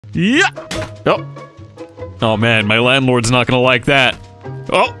Yeah! Oh. Oh man, my landlord's not gonna like that.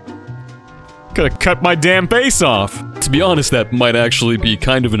 Oh! Could have cut my damn face off. To be honest, that might actually be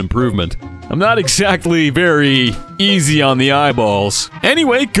kind of an improvement. I'm not exactly very easy on the eyeballs.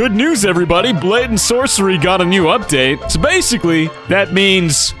 Anyway, good news everybody, Blade and Sorcery got a new update. So basically, that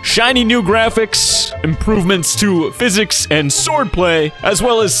means shiny new graphics, improvements to physics and swordplay, as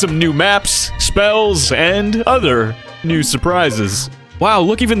well as some new maps, spells, and other new surprises. Wow,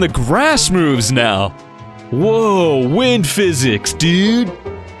 look, even the grass moves now. Whoa, wind physics, dude.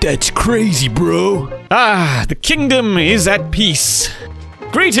 That's crazy, bro. Ah, the kingdom is at peace.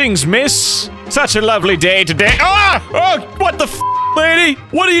 Greetings, miss. Such a lovely day today. Ah! Oh, what the f, lady?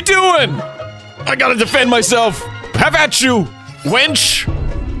 What are you doing? I gotta defend myself. Have at you, wench.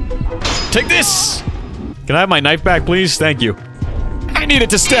 Take this. Can I have my knife back, please? Thank you. I needed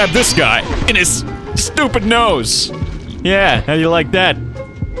to stab this guy in his stupid nose. Yeah, how do you like that?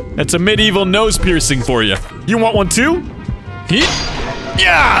 That's a medieval nose piercing for you. You want one too?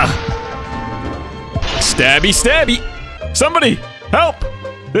 Yeah! Stabby, stabby. Somebody, help!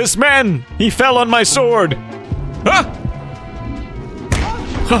 This man, he fell on my sword. Ah!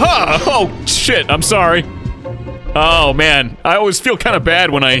 Haha! Oh, shit, I'm sorry. Oh, man. I always feel kind of bad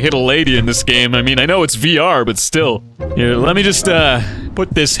when I hit a lady in this game. I mean, I know it's VR, but still. Here, let me just, put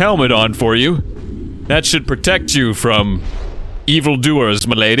this helmet on for you. That should protect you from evildoers,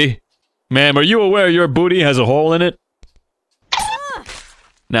 my lady. Ma'am, are you aware your booty has a hole in it?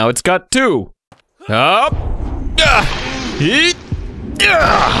 Now it's got two. Up.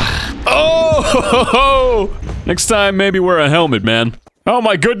 Oh! Ho, ho. Next time, maybe wear a helmet, man. Oh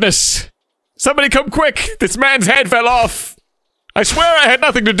my goodness! Somebody come quick! This man's head fell off! I swear I had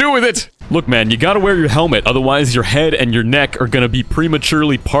nothing to do with it! Look, man, you gotta wear your helmet, otherwise your head and your neck are gonna be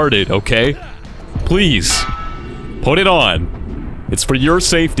prematurely parted, okay? Please. Put it on. It's for your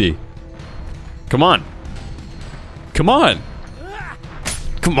safety. Come on. Come on!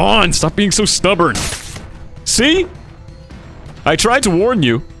 Come on, stop being so stubborn. See? I tried to warn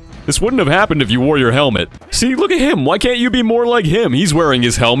you. This wouldn't have happened if you wore your helmet. See, look at him. Why can't you be more like him? He's wearing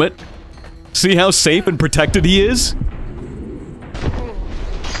his helmet. See how safe and protected he is?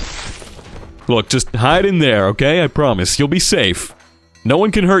 Look, just hide in there, okay? I promise. You'll be safe. No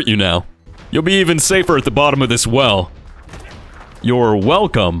one can hurt you now. You'll be even safer at the bottom of this well. You're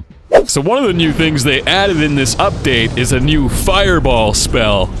welcome. So one of the new things they added in this update is a new fireball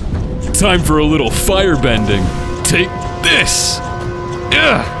spell. Time for a little firebending. Take this!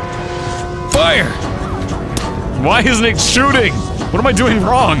 Ugh! Fire! Why isn't it shooting? What am I doing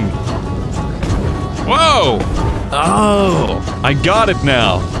wrong? Whoa! Oh, I got it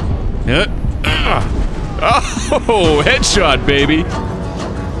now. Oh, headshot, baby!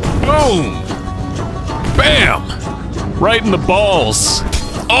 Boom! Bam! Right in the balls.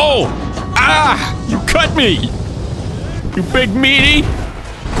 Oh! Ah! You cut me! You big meaty!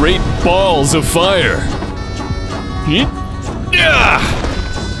 Great balls of fire. Yeah!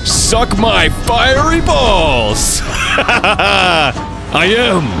 Suck my fiery balls! I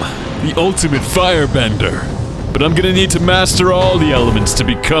am the ultimate firebender. But I'm gonna need to master all the elements to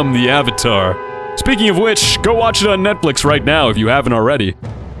become the Avatar. Speaking of which, go watch it on Netflix right now if you haven't already.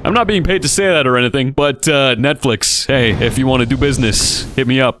 I'm not being paid to say that or anything, but Netflix, hey, if you want to do business, hit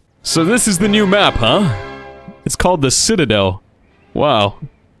me up. So this is the new map, huh? It's called the Citadel. Wow.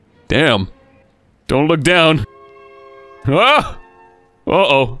 Damn. Don't look down. Ah!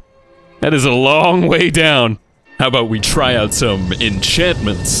 Uh-oh. That is a long way down. How about we try out some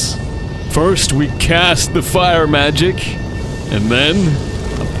enchantments? First, we cast the fire magic, and then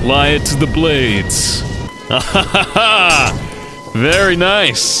apply it to the blades. Ha-ha-ha-ha! Very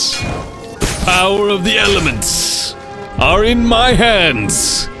nice. The power of the elements are in my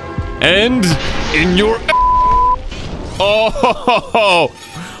hands, and in your oh,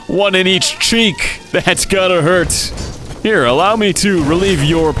 one in each cheek. That's gotta hurt. Here, allow me to relieve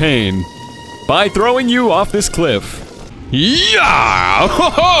your pain by throwing you off this cliff. Yeah!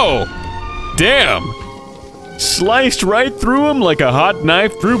 Ho-ho! Damn! Sliced right through him like a hot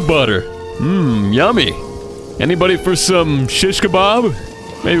knife through butter. Mmm, yummy. Anybody for some shish kebab?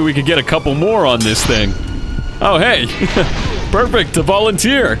 Maybe we could get a couple more on this thing. Oh, hey. Perfect, a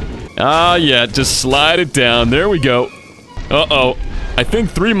volunteer. Ah, yeah, just slide it down. There we go. Uh-oh. I think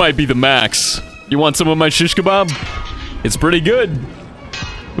 3 might be the max. You want some of my shish kebab? It's pretty good.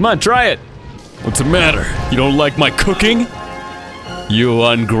 Come on, try it. What's the matter? You don't like my cooking? You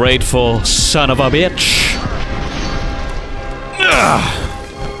ungrateful son of a bitch.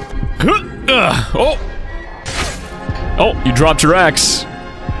 Oh! Oh, you dropped your axe.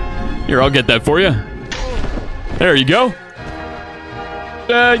 Here, I'll get that for you. There you go.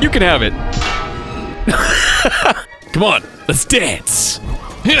 You can have it. Come on, let's dance.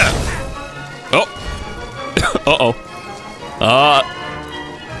 Yeah. Oh. Uh-oh.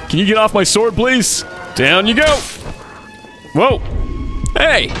 Can you get off my sword, please? Down you go. Whoa.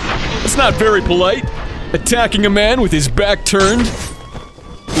 Hey, that's not very polite. Attacking a man with his back turned.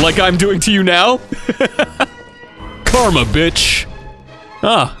 Like I'm doing to you now. Karma, bitch.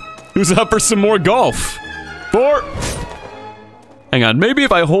 Ah, who's up for some more golf? 4. Hang on, maybe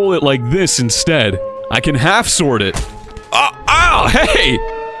if I hold it like this instead, I can half sword it. Ow, hey!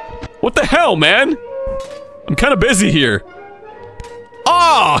 What the hell, man? I'm kind of busy here.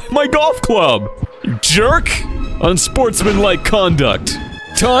 Ah, my golf club! You jerk! Unsportsmanlike conduct.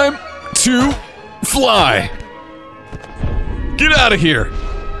 Time to fly. Get out of here.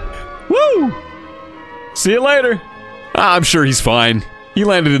 Woo! See you later. I'm sure he's fine. He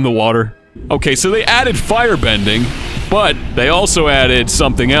landed in the water. Okay, so they added firebending, but they also added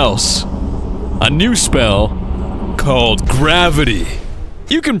something else. A new spell called Gravity.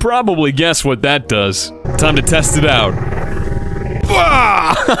 You can probably guess what that does. Time to test it out.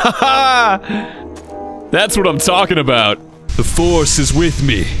 That's what I'm talking about. The Force is with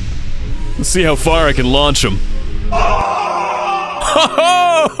me. Let's see how far I can launch him.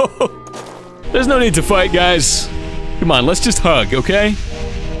 There's no need to fight, guys. Come on, let's just hug, okay?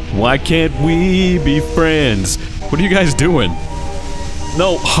 Why can't we be friends? What are you guys doing?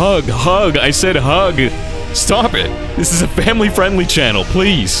 No, hug, hug. I said hug. Stop it. This is a family-friendly channel,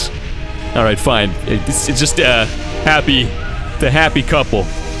 please. Alright, fine. It's just the happy couple.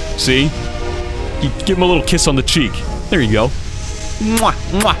 See? You give him a little kiss on the cheek. There you go. Mwah,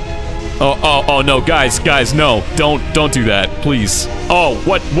 mwah. Oh, no, guys, no. Don't do that, please. Oh,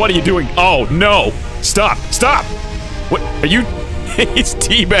 what are you doing? Oh, no. Stop. What, are you? He's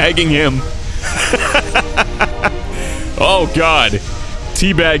teabagging him. Oh, God.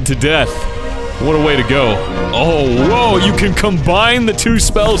 Teabag to death. What a way to go. Oh, whoa, you can combine the two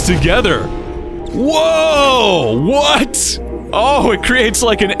spells together. Whoa, what? Oh, it creates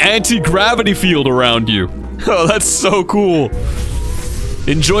like an anti-gravity field around you. Oh, that's so cool.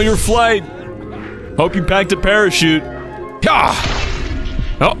 Enjoy your flight. Hope you packed a parachute. Ah!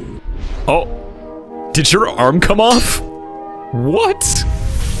 Oh. Did your arm come off? What?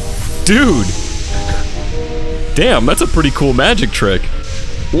 Dude. Damn, that's a pretty cool magic trick.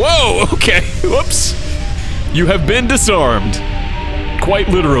 Whoa, okay, whoops. You have been disarmed. Quite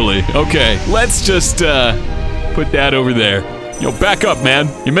literally. Okay, let's just, put that over there. Yo, back up, man.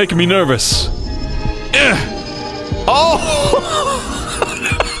 You're making me nervous. Oh!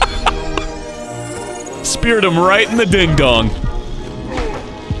 Speared him right in the ding-dong.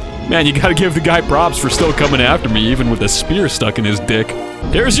 Man, you gotta give the guy props for still coming after me, even with a spear stuck in his dick.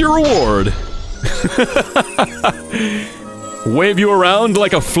 Here's your reward. Wave you around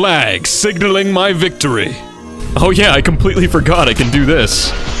like a flag, signaling my victory. Oh yeah, I completely forgot I can do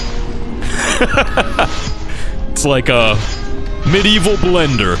this. It's like a medieval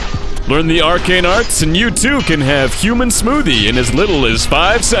blender. Learn the arcane arts and you too can have human smoothie in as little as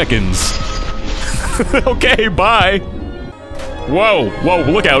 5 seconds. Okay, bye. Whoa,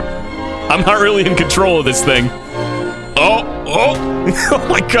 look out. I'm not really in control of this thing. Oh. Oh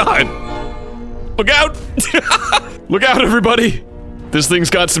my god. Look out. Look out, everybody. This thing's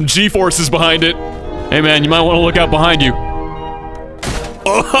got some G-forces behind it. Hey man, you might want to look out behind you.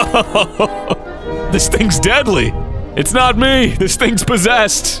 Oh, this thing's deadly. It's not me. This thing's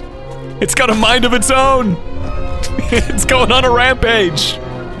possessed. It's got a mind of its own. It's going on a rampage.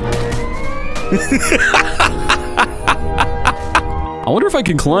 I wonder if I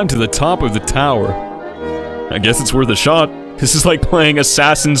can climb to the top of the tower. I guess it's worth a shot. This is like playing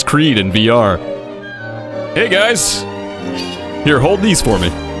Assassin's Creed in VR. Hey guys. Here, hold these for me.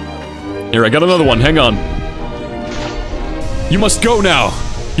 Here, I got another one. Hang on. You must go now.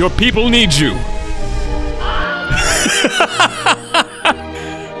 Your people need you.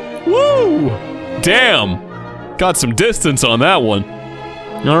 Woo! Damn. Got some distance on that one.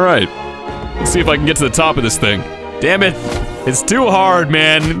 Alright. Let's see if I can get to the top of this thing. Damn it. It's too hard,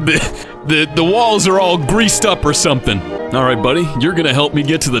 man. The walls are all greased up or something. Alright, buddy. You're gonna help me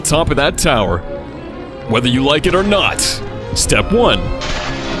get to the top of that tower. Whether you like it or not. Step 1.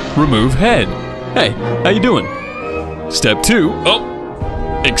 Remove head. Hey, how you doing? Step 2.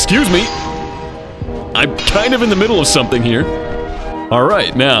 Oh. Excuse me. I'm kind of in the middle of something here.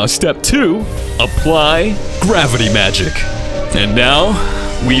 Alright, now step 2. Apply gravity magic. And now,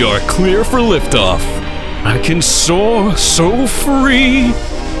 we are clear for liftoff. I can soar so free.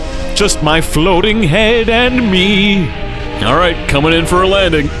 Just my floating head and me. Alright, coming in for a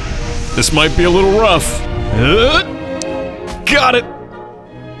landing. This might be a little rough. Got it.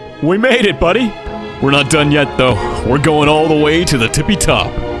 We made it, buddy! We're not done yet, though. We're going all the way to the tippy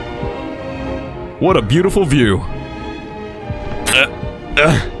top. What a beautiful view.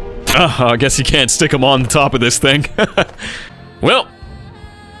 I guess you can't stick them on the top of this thing. Well,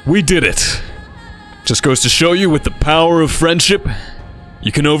 we did it. Just goes to show you, with the power of friendship,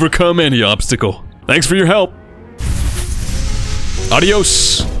 you can overcome any obstacle. Thanks for your help.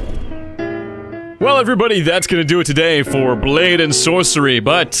 Adios. Well, everybody, that's gonna do it today for Blade and Sorcery,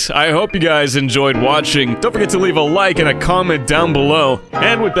 but I hope you guys enjoyed watching. Don't forget to leave a like and a comment down below.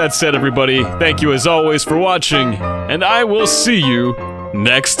 And with that said, everybody, thank you as always for watching, and I will see you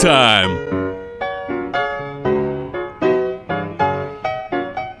next time.